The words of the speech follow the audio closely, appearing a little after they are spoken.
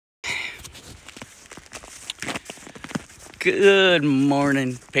Good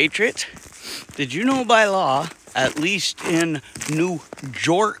morning, Patriot. Did you know by law, at least in New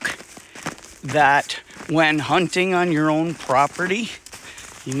York, that when hunting on your own property,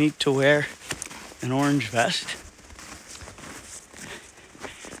 you need to wear an orange vest?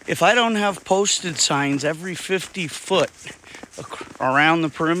 If I don't have posted signs every 50 foot around the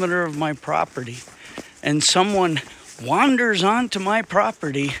perimeter of my property, and someone wanders onto my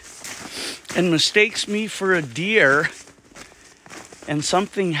property and mistakes me for a deer, and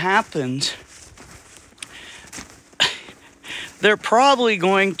something happens, they're probably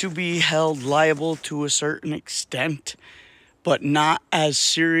going to be held liable to a certain extent, but not as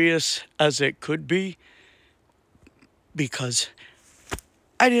serious as it could be, because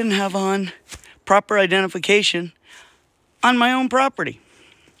I didn't have on proper identification on my own property.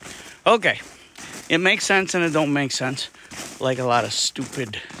 Okay, it makes sense and it don't make sense, like a lot of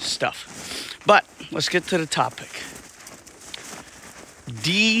stupid stuff. But let's get to the topic.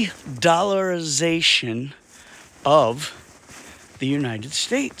 De-dollarization of the United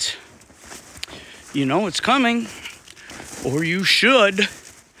States. You know it's coming, or you should.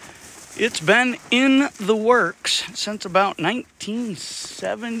 It's been in the works since about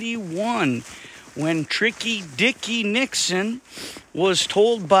 1971, when Tricky Dicky Nixon was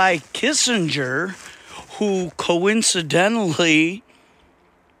told by Kissinger, who coincidentally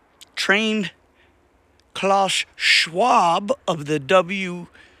trained Klaus Schwab of the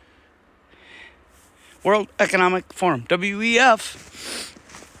World Economic Forum, WEF,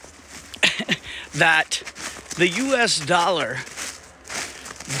 that the US dollar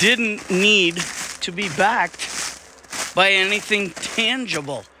didn't need to be backed by anything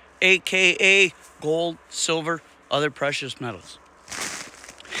tangible, aka gold, silver, other precious metals.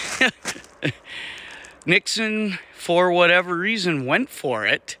 Nixon, for whatever reason, went for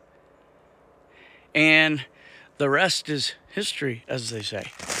it, and the rest is history, as they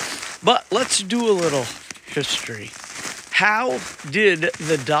say. But let's do a little history. How did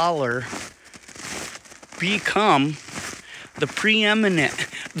the dollar become the preeminent,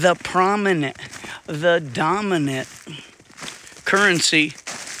 the prominent, the dominant currency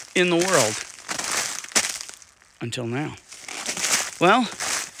in the world until now? Well,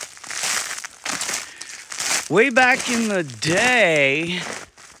 way back in the day,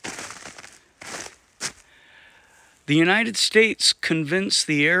 the United States convinced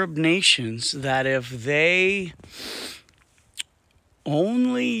the Arab nations that if they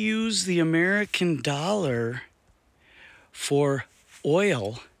only use the American dollar for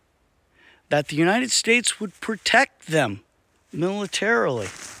oil, that the United States would protect them militarily.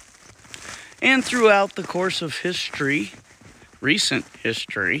 And throughout the course of history, recent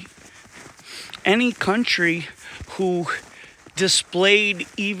history, any country who displayed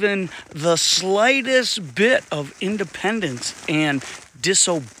even the slightest bit of independence and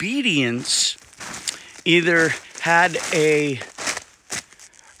disobedience either had a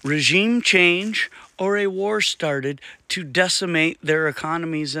regime change or a war started to decimate their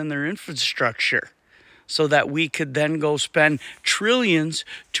economies and their infrastructure, so that we could then go spend trillions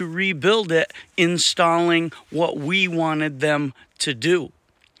to rebuild it, installing what we wanted them to do.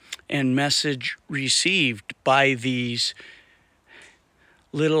 And message received by these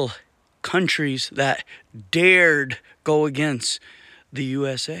little countries that dared go against the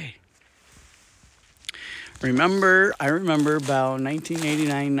USA. I remember about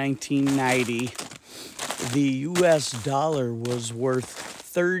 1989, 1990, the US dollar was worth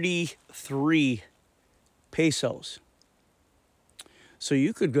 33 pesos. So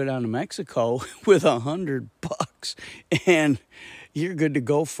you could go down to Mexico with $100 and you're good to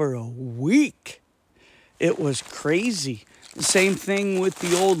go for a week. It was crazy. The same thing with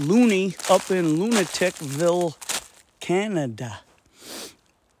the old loony up in Lunaticville, Canada.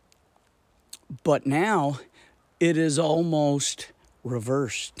 But now it is almost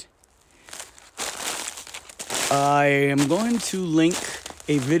reversed. I am going to link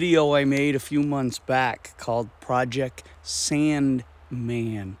a video I made a few months back called Project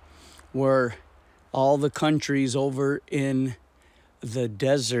Sandman, where all the countries over in the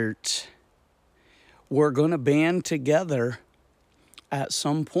desert were going to band together at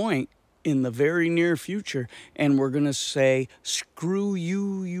some point in the very near future, and we're going to say, screw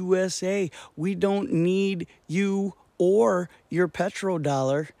you, USA. We don't need you or your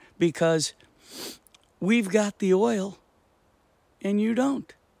petrodollar because we've got the oil and you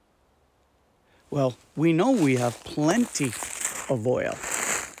don't. Well, we know we have plenty of oil.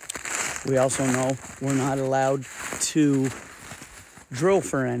 We also know we're not allowed to drill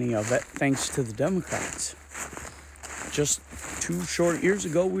for any of it, thanks to the Democrats. Just 2 short years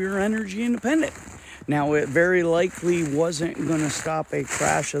ago, we were energy independent. Now, it very likely wasn't going to stop a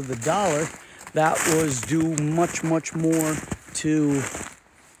crash of the dollar. That was due much, much more to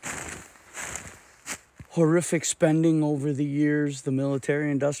horrific spending over the years, the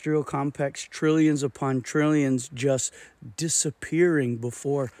military-industrial complex, trillions upon trillions just disappearing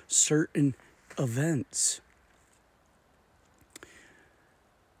before certain events.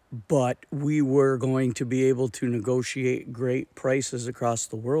 But we were going to be able to negotiate great prices across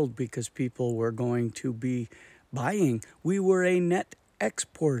the world because people were going to be buying. We were a net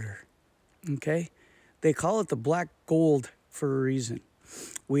exporter, okay? They call it the black gold for a reason.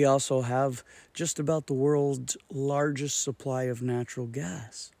 We also have just about the world's largest supply of natural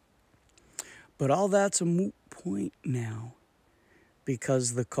gas. But all that's a moot point now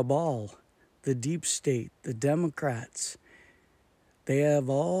because the cabal, the deep state, the Democrats, they have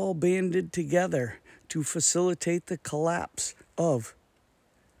all banded together to facilitate the collapse of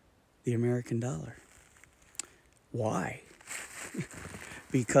the American dollar. Why?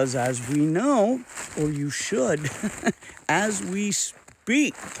 Because as we know, or you should, as we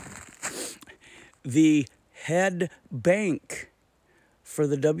speak, the head bank for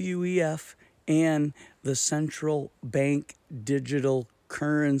the WEF and the central bank digital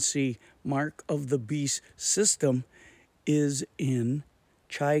currency mark of the beast system is in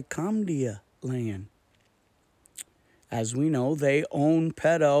Chikamdia land. As we know, they own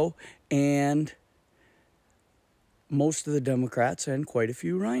PETRO and most of the Democrats and quite a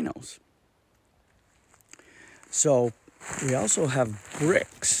few rhinos. So we also have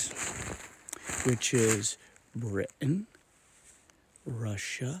BRICS, which is Britain,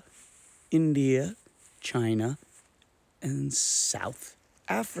 Russia, India, China, and South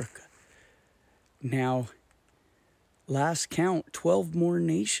Africa. Now, last count, 12 more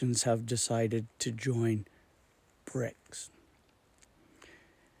nations have decided to join BRICS.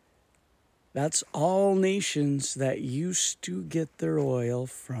 That's all nations that used to get their oil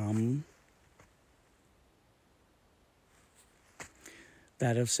from,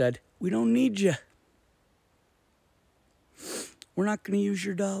 that have said, we don't need you. We're not going to use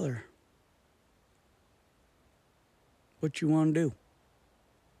your dollar. What you want to do?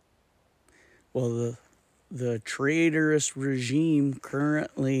 Well, the traitorous regime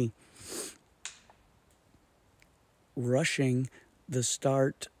currently rushing the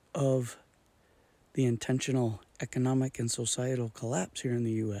start of the intentional economic and societal collapse here in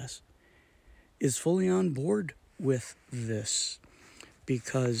the U.S. is fully on board with this,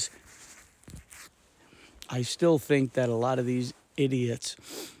 because I still think that a lot of these idiots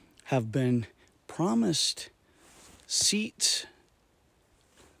have been promised seats,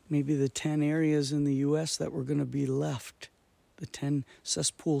 maybe the 10 areas in the U.S. that were going to be left, the 10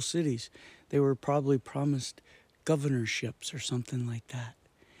 cesspool cities. They were probably promised governorships or something like that.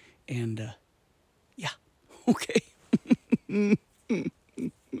 And, yeah, okay.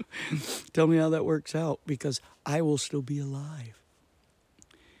 Tell me how that works out, because I will still be alive.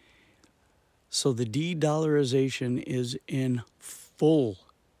 So the de-dollarization is in full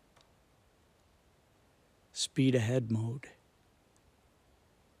speed ahead mode.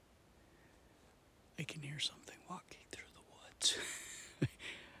 I can hear something walking through the woods.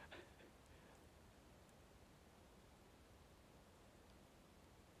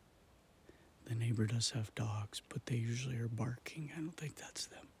 The neighbor does have dogs, but they usually are barking. I don't think that's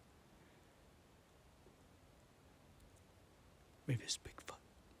them. Maybe it's Bigfoot.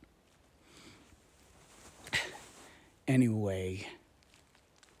 Anyway,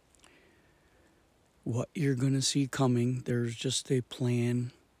 what you're going to see coming, there's just a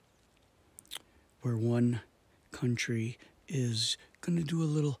plan where one country is going to do a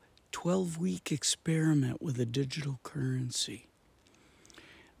little 12-week experiment with a digital currency.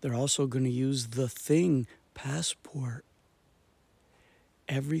 They're also going to use the Thing passport.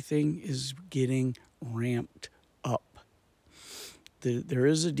 Everything is getting ramped up. There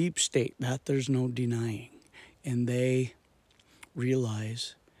is a deep state, that there's no denying. And they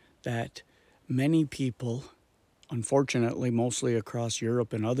realize that many people, unfortunately, mostly across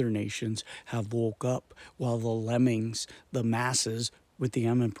Europe and other nations, have woke up while the lemmings, the masses, with the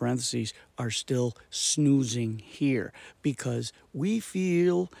M in parentheses, are still snoozing here, because we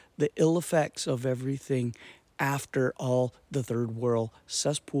feel the ill effects of everything after all the third world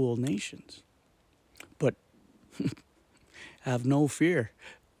cesspool nations. But have no fear,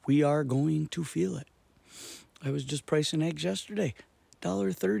 we are going to feel it. I was just pricing eggs yesterday,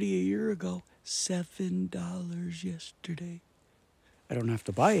 $1.30 a year ago, $7 yesterday. I don't have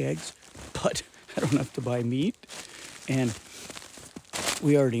to buy eggs, but I don't have to buy meat. And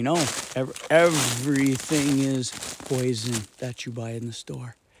we already know everything is poison that you buy in the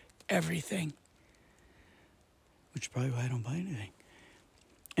store. Everything. which is probably why I don't buy anything.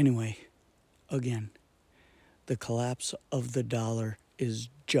 Anyway, again, the collapse of the dollar is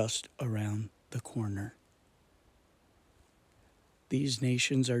just around the corner. These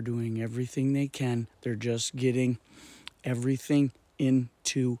nations are doing everything they can. They're just getting everything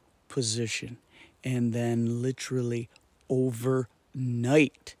into position. And then literally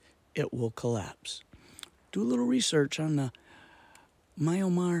overnight, it will collapse. Do a little research on the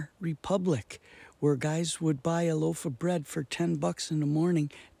Myanmar Republic, where guys would buy a loaf of bread for $10 in the morning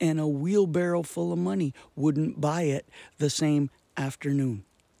and a wheelbarrow full of money wouldn't buy it the same afternoon.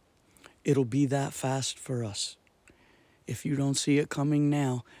 It'll be that fast for us. If you don't see it coming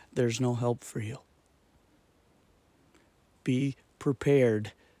now, there's no help for you. Be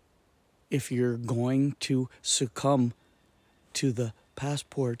prepared. If you're going to succumb to the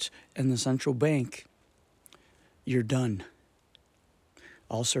passports and the central bank, you're done.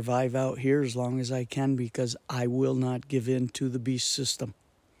 I'll survive out here as long as I can because I will not give in to the beast system.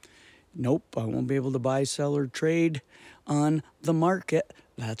 Nope, I won't be able to buy, sell, or trade on the market,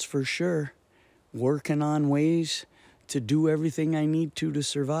 that's for sure. Working on ways to do everything I need to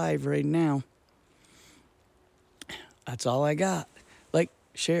survive right now. That's all I got. Like,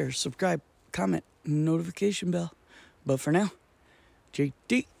 share, subscribe, comment, notification bell. But for now,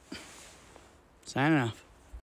 JD, signing off.